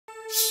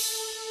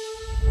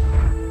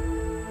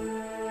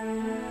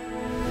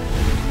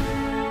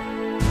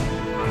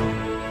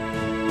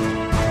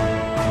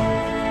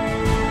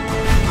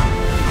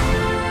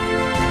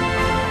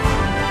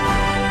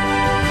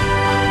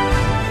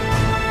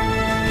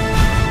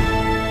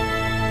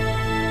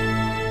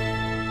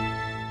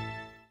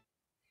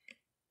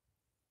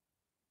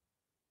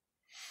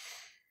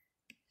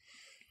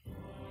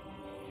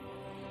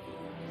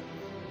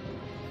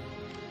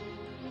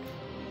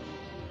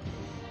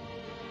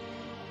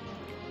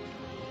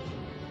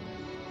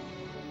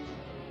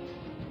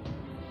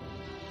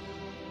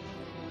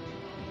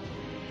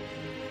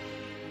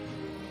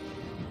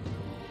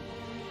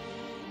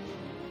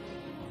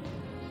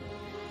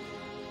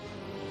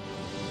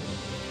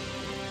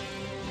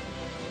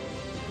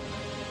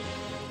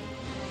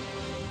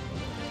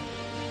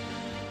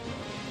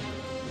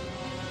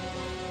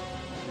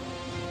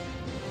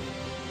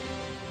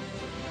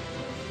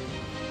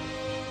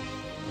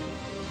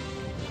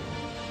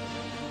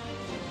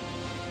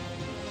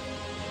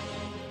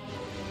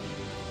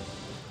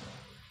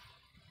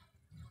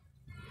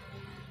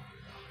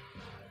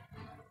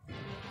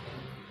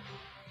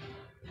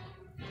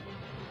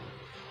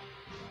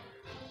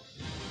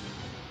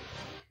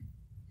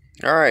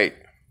Alright,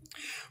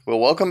 well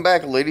welcome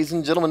back ladies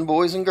and gentlemen,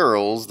 boys and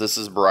girls. This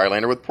is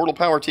Brylander with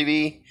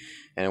PortalPowerTV,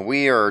 and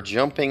we are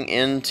jumping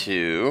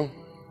into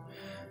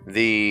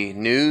the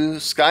new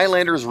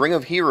Skylanders Ring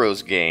of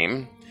Heroes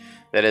game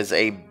that is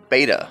a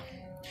beta.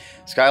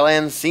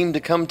 Skylands seem to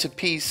come to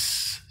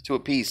a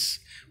peace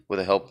with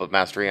the help of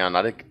Master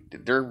Eon.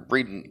 They're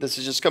reading, this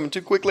is just coming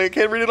too quickly, I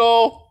can't read it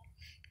all.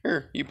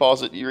 Here, you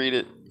pause it, you read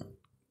it.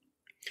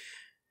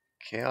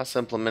 Chaos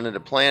implemented a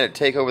plan to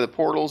take over the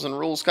portals and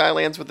rule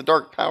Skylands with the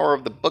dark power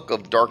of the Book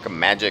of Dark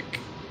Magic.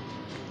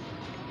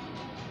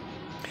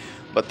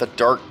 But the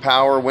dark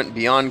power went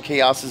beyond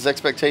Chaos's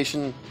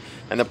expectation,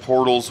 and the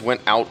portals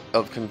went out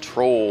of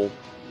control,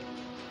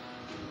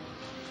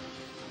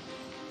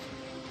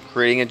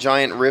 creating a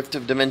giant rift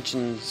of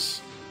dimensions.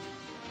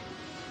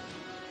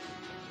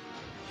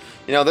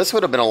 You know, this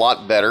would have been a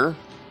lot better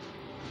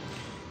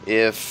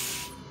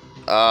if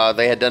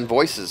they had done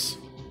voices.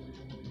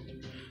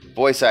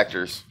 Voice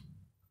actors.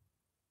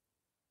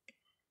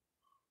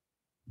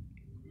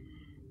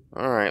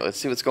 Alright, let's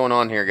see what's going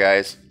on here,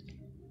 guys.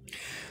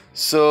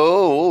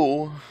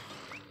 So,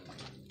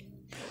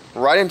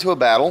 right into a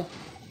battle.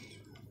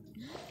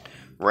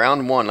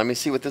 Round 1. Let me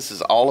see what this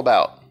is all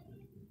about.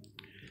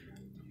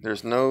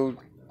 There's no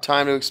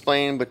time to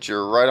explain, but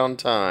you're right on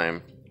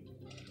time.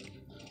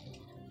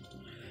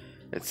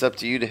 It's up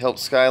to you to help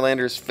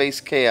Skylanders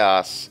face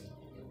chaos.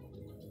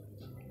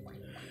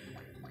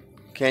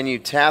 Can you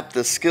tap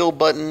the skill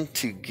button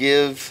to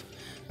give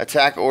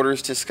attack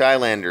orders to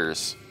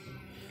Skylanders?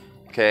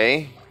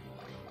 Okay.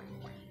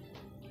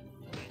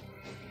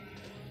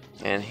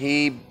 And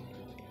he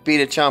beat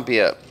a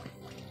Chompy up.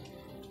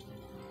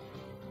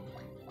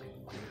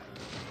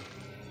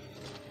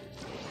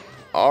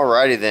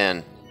 Alrighty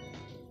then.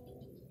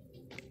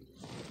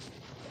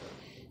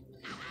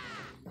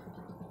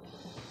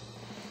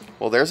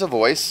 Well, there's a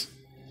voice.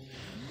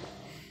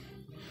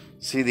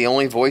 See, the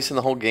only voice in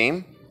the whole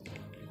game?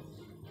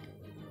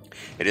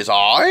 It is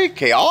I,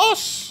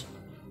 Chaos.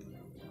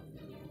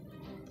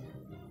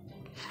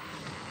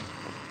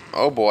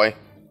 Oh boy.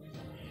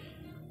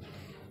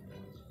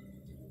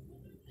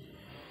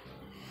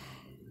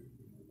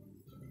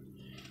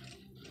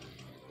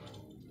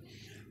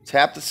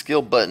 Tap the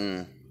skill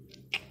button.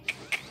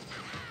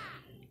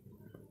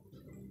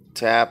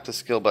 Tap the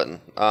skill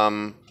button.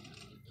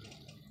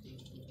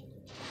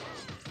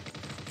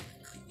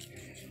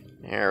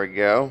 There we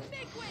go.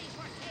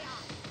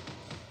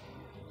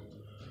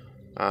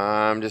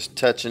 I'm just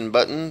touching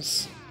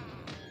buttons.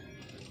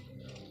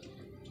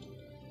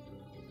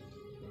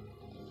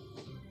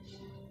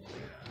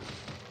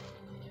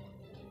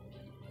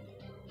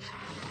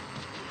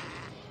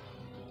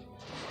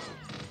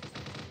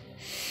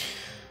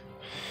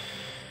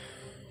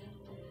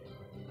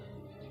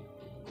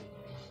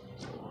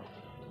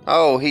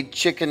 Oh, he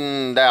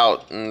chickened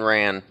out and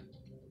ran.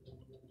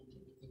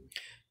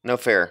 No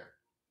fair.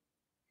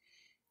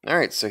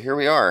 Alright, so here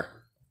we are.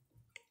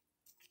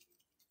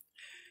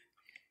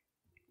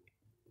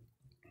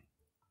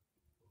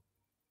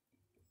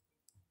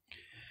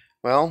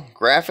 Well,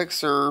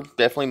 graphics are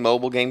definitely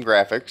mobile game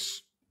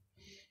graphics.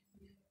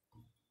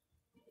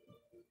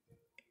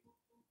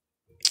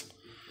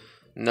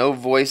 No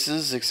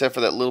voices except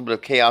for that little bit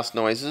of chaos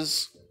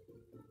noises.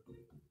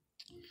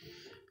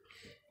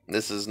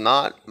 This is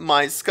not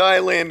my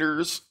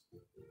Skylanders.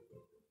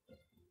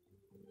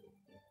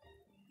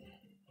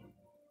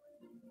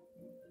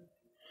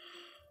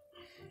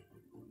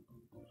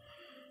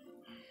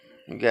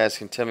 You guys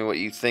can tell me what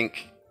you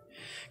think.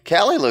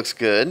 Callie looks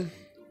good.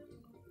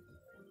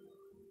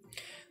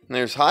 And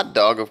there's Hot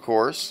Dog, of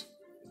course.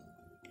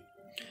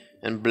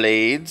 And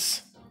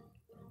Blades.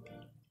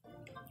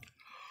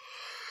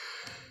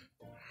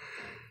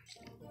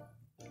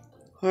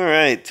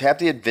 Alright, tap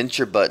the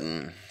adventure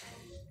button.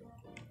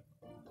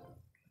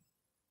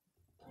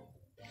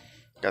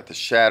 Got the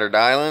Shattered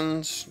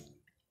Islands.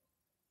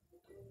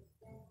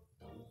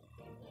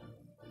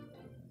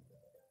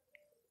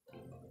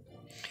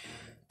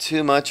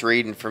 Too much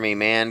reading for me,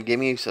 man. Give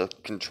me a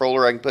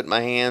controller I can put in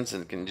my hands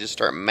and can just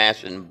start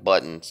mashing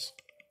buttons.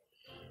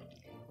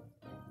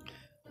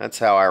 That's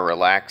how I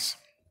relax.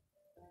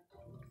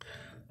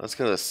 Let's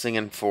go to the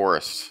Singing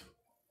Forest.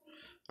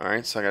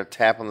 Alright, so I gotta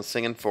tap on the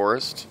Singing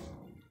Forest.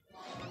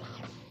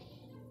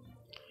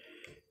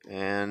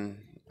 And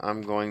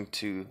I'm going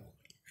to...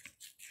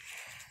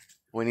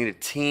 We need a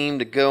team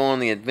to go on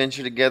the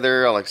adventure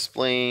together. I'll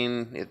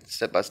explain it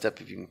step by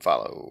step if you can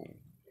follow.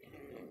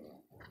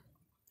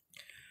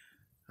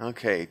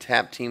 Okay,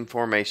 tap team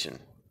formation.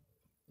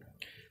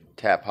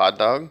 Tap Hot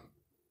Dog.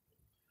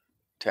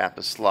 Tap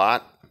a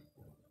slot.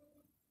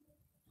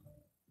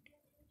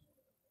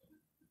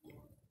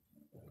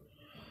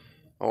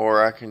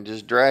 Or I can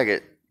just drag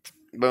it.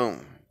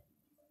 Boom.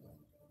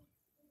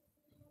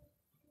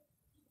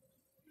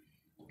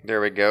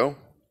 There we go.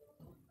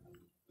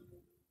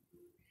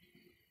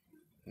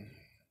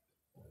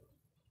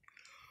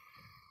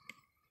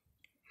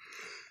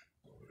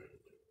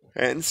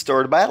 And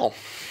start a battle.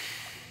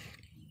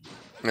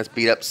 Let's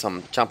beat up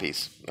some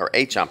Chompies. Or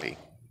a Chompy.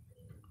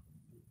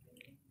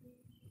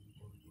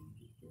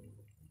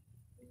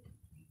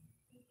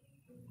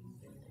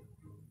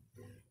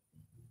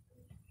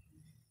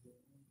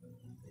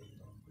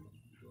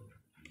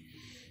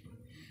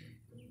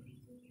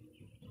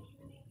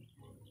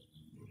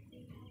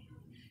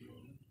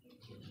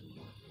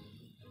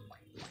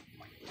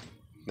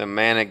 The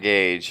mana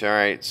gauge.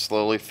 Alright,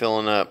 slowly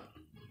filling up.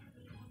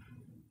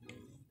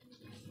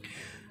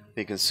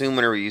 Be consumed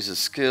whenever you use a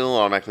skill.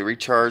 Automatically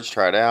recharge.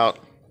 Try it out.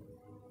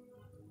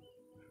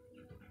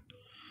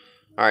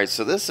 Alright,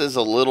 so this is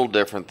a little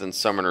different than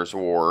Summoner's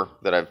War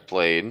that I've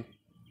played.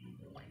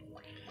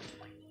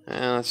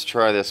 And let's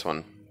try this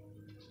one.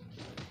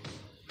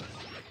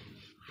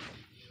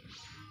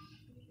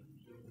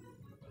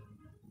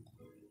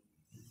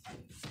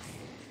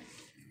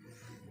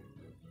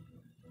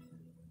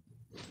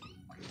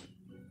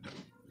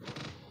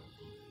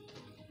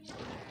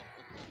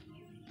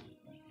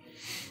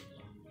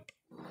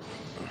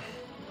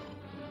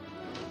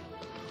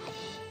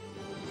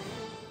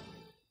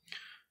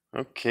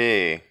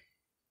 Okay.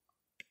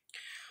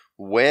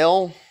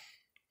 Well,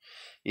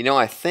 you know,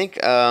 I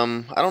think,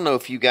 I don't know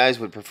if you guys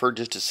would prefer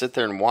just to sit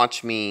there and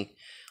watch me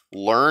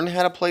learn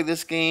how to play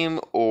this game,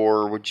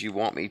 or would you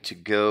want me to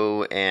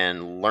go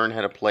and learn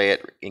how to play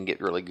it and get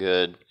really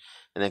good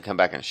and then come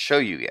back and show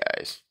you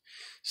guys?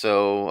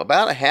 So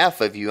about a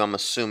half of you, I'm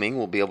assuming,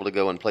 will be able to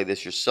go and play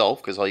this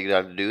yourself, because all you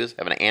got to do is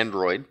have an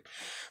Android.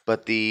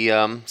 But the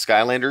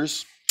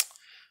Skylanders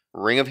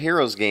Ring of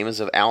Heroes game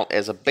is out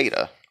as a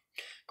beta.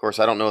 Of course,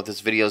 I don't know if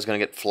this video is going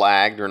to get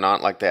flagged or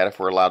not like that, if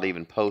we're allowed to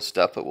even post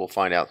stuff, but we'll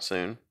find out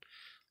soon.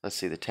 Let's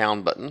see, the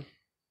town button.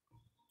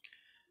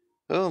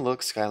 Oh,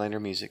 look,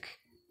 Skylander music.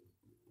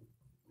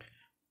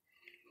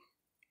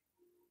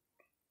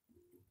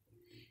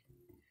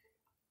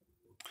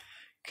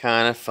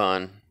 Kind of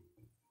fun.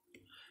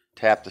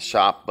 Tap the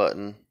shop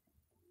button.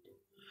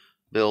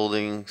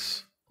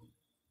 Buildings.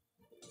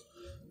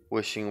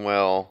 Wishing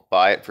well.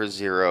 Buy it for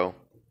 0.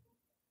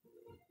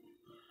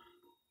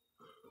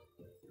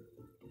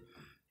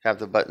 Tap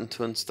the button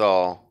to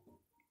install.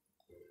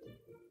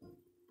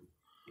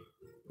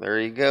 There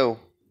you go.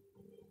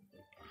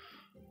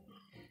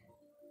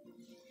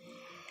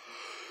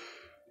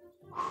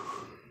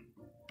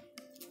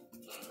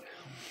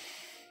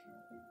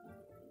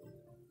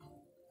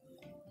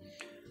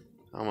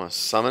 I'm going to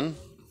summon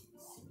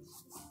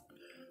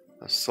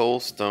a soul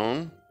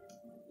stone.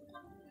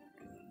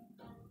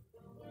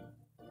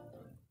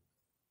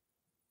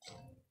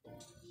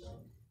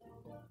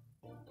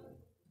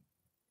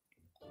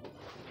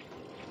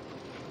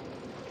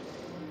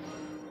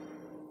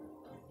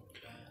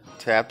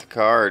 Tap the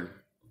card.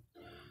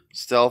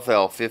 Stealth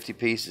Elf, 50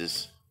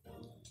 pieces.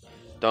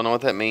 Don't know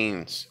what that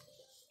means.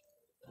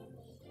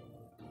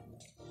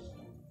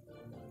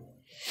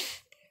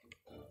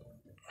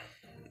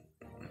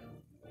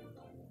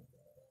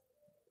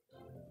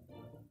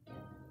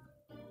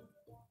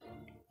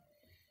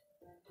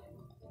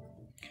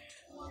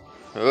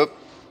 Oop,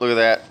 look at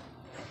that.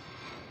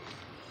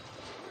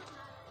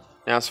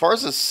 Now, as far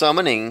as the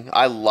summoning,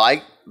 I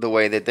like the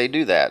way that they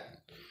do that.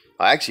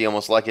 I actually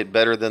almost like it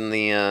better than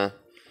the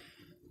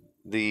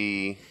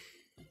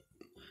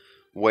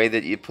way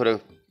that you put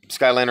a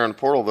Skylander on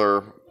Portal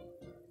there,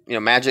 you know,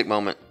 magic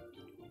moment.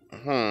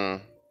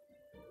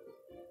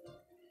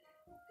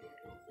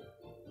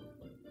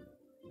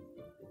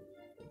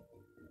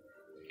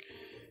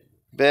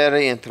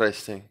 Very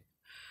interesting.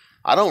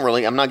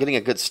 I'm not getting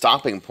a good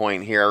stopping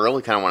point here. I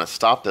really kind of want to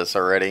stop this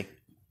already.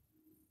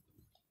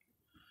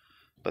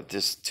 But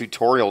this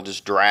tutorial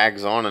just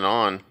drags on and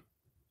on.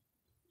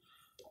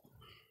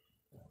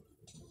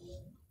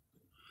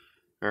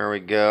 There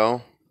we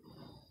go.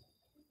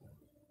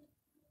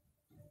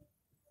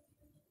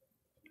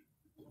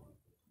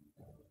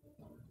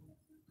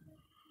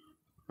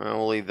 Well,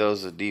 we'll leave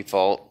those as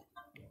default.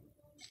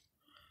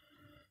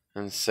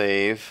 And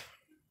save.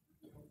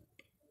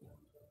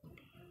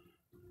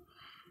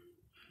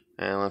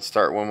 And let's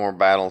start one more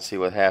battle and see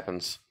what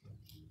happens.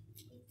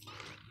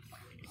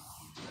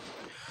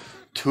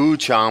 2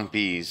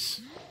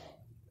 chompies.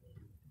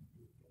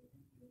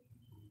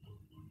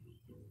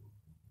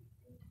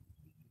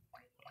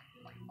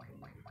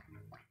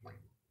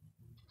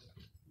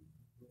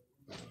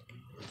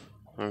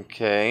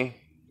 Okay.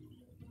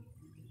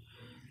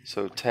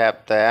 So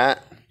tap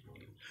that.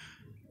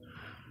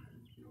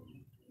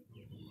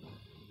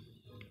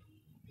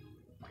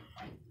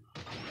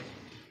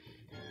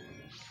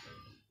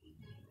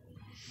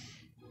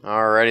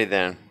 Alrighty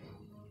then.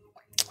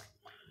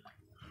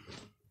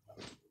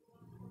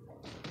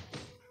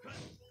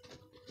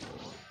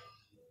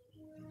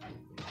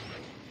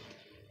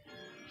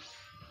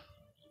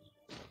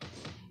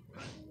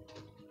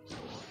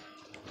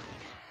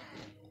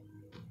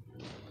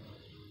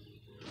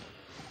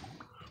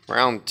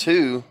 Round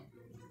 2?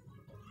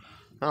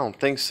 I don't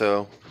think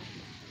so.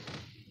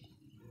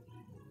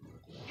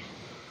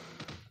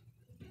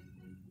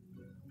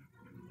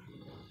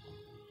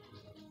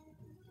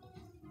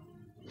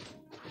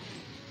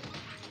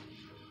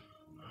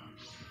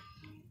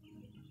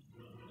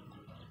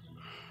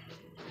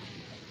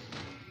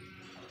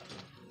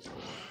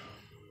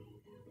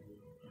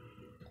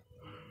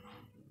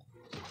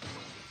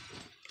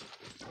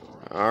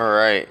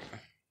 Alright.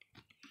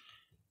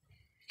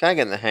 Kinda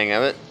getting the hang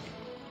of it.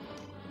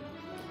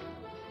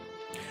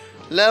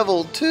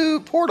 Level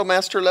 2, Portal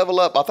Master level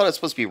up. I thought it was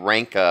supposed to be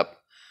rank up.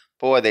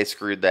 Boy, they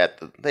screwed that.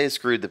 They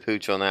screwed the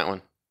pooch on that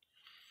one.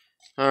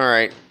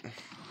 Alright.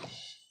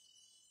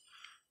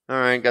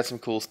 Alright, got some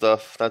cool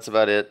stuff. That's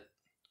about it.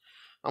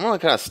 I'm going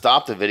to kind of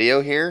stop the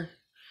video here.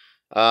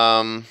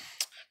 So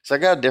I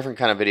got a different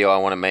kind of video I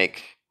want to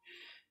make.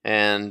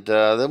 And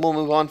then we'll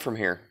move on from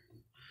here.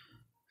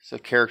 So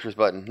characters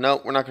button.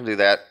 Nope, we're not going to do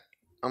that.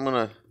 I'm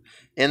going to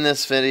end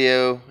this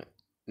video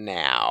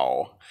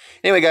now.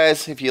 Anyway,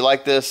 guys, if you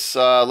like this,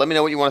 let me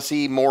know what you want to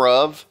see more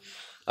of.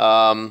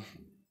 I'm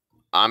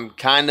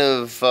kind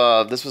of,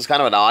 this was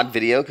kind of an odd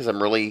video because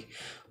I'm really,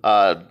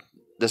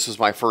 this was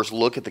my first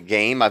look at the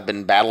game. I've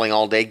been battling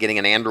all day getting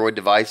an Android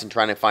device and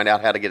trying to find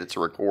out how to get it to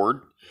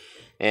record.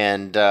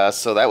 And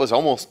so that was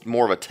almost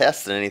more of a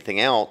test than anything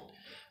else.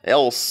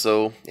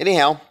 So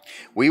anyhow,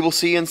 we will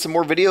see you in some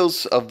more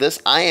videos of this,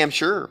 I am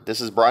sure.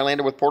 This is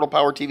Brylander with Portal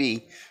Power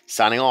TV,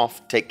 signing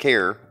off. Take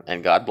care,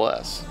 and God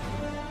bless.